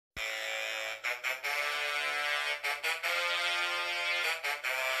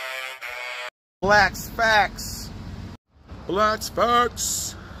Black's Facts. Black's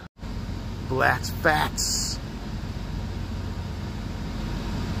Facts. Black's Facts.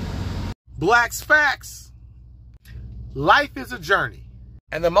 Black's Facts. Life is a journey,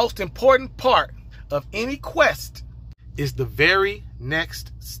 and the most important part of any quest is the very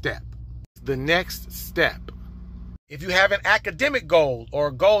next step. The next step. If you have an academic goal or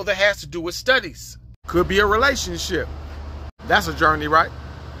a goal that has to do with studies, could be a relationship. That's a journey, right?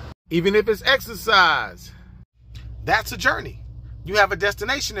 Even if it's exercise, that's a journey. You have a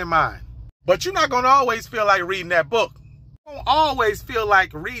destination in mind. But you're not going to always feel like reading that book. You don't always feel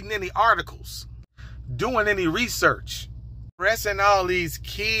like reading any articles, doing any research. Pressing all these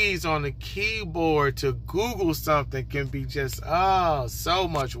keys on the keyboard to Google something can be just, so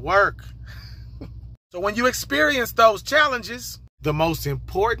much work. So when you experience those challenges, the most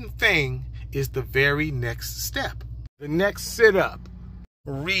important thing is the very next step. The next sit-up.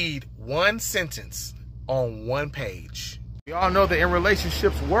 Read one sentence on one page. We all know that in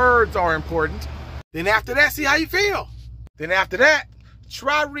relationships, words are important. Then after that, see how you feel. Then after that,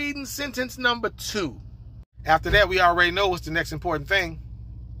 try reading sentence number 2. After that, we already know what's the next important thing.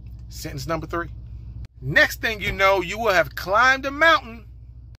 Sentence number 3. Next thing you know, you will have climbed a mountain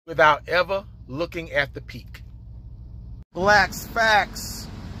without ever looking at the peak. Black's Facts.